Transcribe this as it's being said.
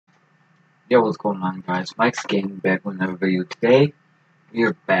Yo, what's going on, guys? Mike's Gaming back with another video. Today,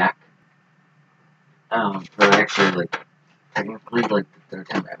 we're back, for actually, technically, the third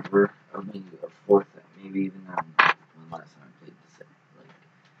time ever, or maybe the fourth, maybe even, when last time I played this,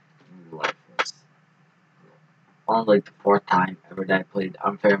 maybe life was, only, the fourth time ever that I played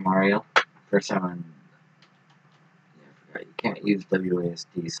Unfair Mario. First time on, yeah, I forgot, you can't use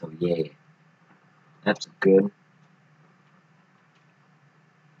WASD, so yay. That's good.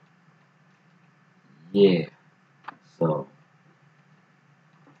 Yeah. So,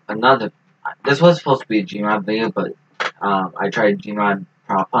 this was supposed to be a Gmod video, but, I tried Gmod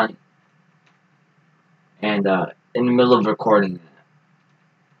Prop Hunt, and in the middle of recording that,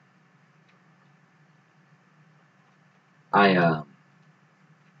 I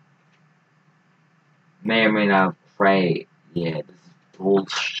may or may not pray. Yeah, this is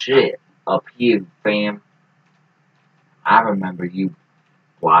bullshit up here, fam. I remember you,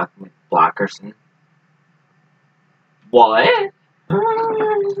 Blockerson. What? My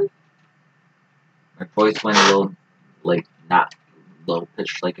voice went a little, not low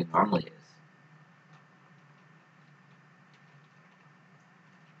pitched like it normally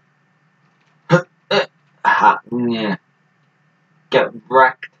is. Ha, yeah. Get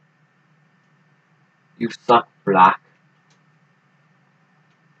wrecked. You suck, Block.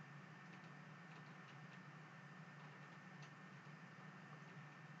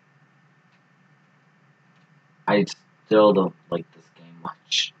 I still don't like this game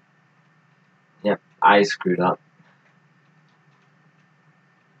much. Yep, I screwed up.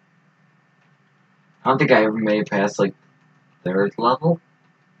 I don't think I ever made it past, third level.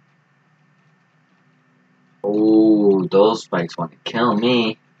 Oh, those spikes want to kill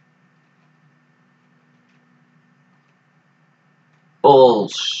me.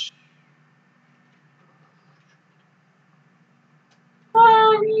 Bullshit.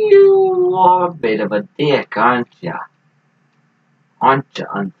 You are a bit of a dick, aren't ya? Aren't ya,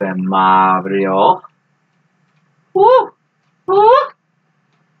 Unfair Mario? Woo! Woo!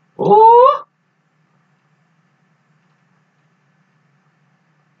 Woo!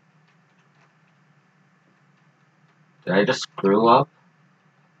 Did I just screw up?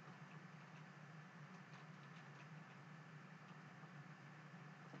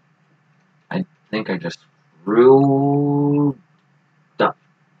 I think I just screwed up.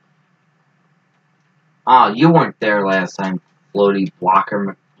 Oh, you weren't there last time, floaty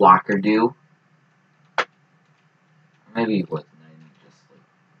blocker do. Maybe he wasn't. I'm just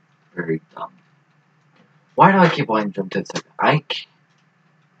very dumb. Why do I keep wanting to jump to the second? I can't.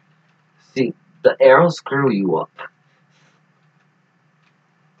 See, the arrows screw you up.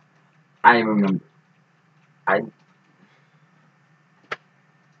 I remember.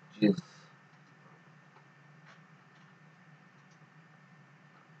 Jeez.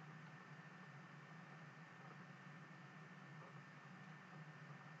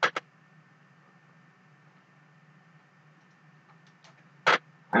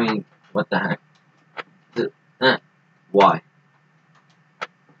 I mean, what the heck? Why?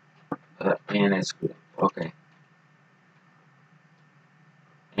 And I screwed up. Okay.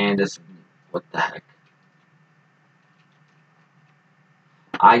 And this, what the heck?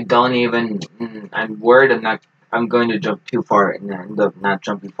 I don't even, I'm worried I'm going to jump too far and end up not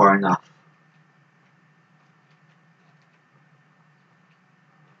jumping far enough.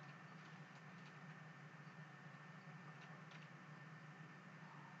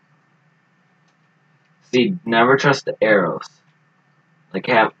 See, never trust the arrows. Like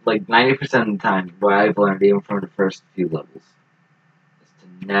 90% of the time, what I've learned even from the first few levels, is to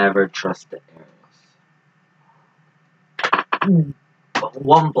never trust the arrows.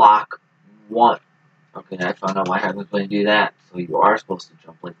 One block, one. Okay, I found out what happens when you do that. So you are supposed to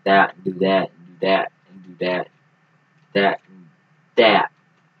jump like that, and do that, and do that, and do that, that, and that.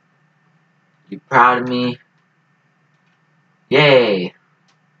 You proud of me? Yay!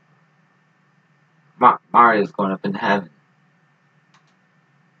 Mario's going up in heaven.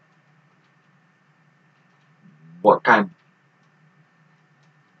 What kind?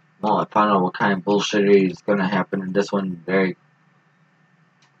 Well, I found out what kind of bullshit is gonna happen in this one.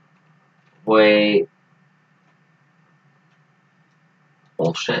 Way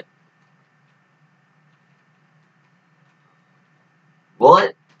bullshit.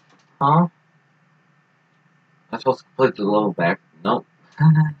 What? Huh? I'm supposed to complete the level back. Nope.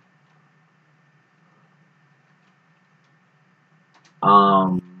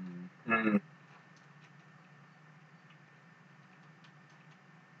 Hmm.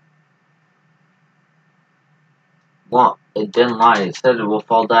 Well, it didn't lie. It said it will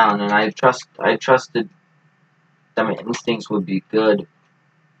fall down, and I trusted that my instincts would be good.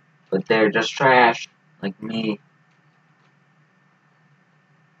 but they're just trash, like me.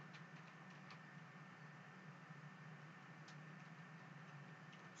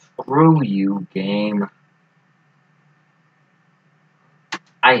 Screw you, game.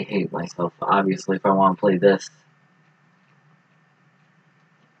 I hate myself, obviously, if I want to play this.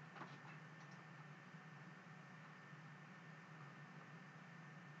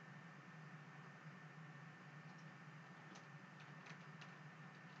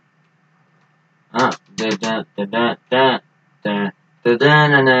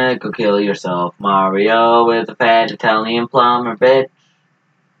 Go kill yourself, Mario, with a fat Italian plumber, bitch.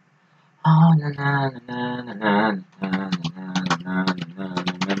 Oh, na na na na na na na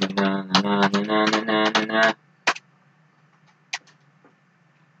na na na na na.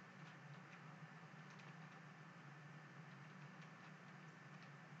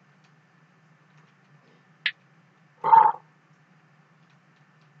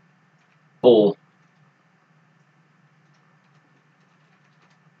 Bull.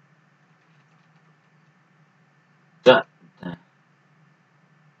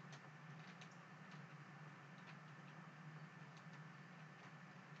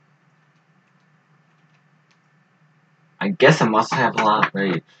 I guess I must have a lot of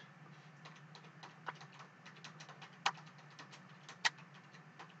rage.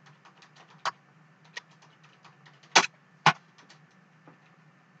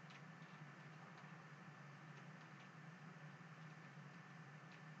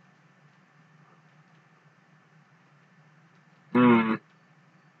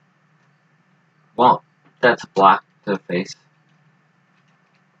 Well, that's a block to the face.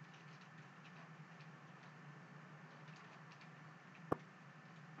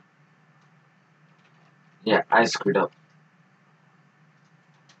 Yeah, I screwed up.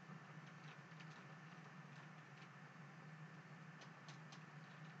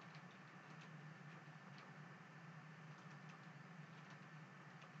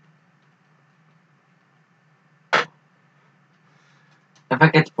 If I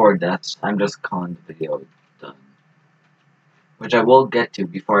get to 4 deaths, I'm just calling the video done. Which I will get to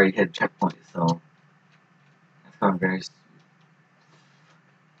before I hit checkpoint, so that's going very.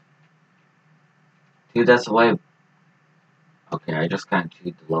 2 deaths away. Okay, I just kind of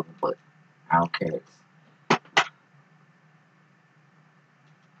cheated the level, but I don't care.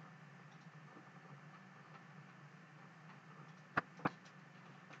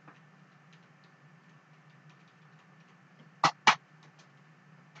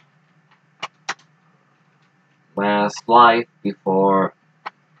 Last life before.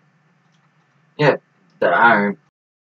 Yeah, the iron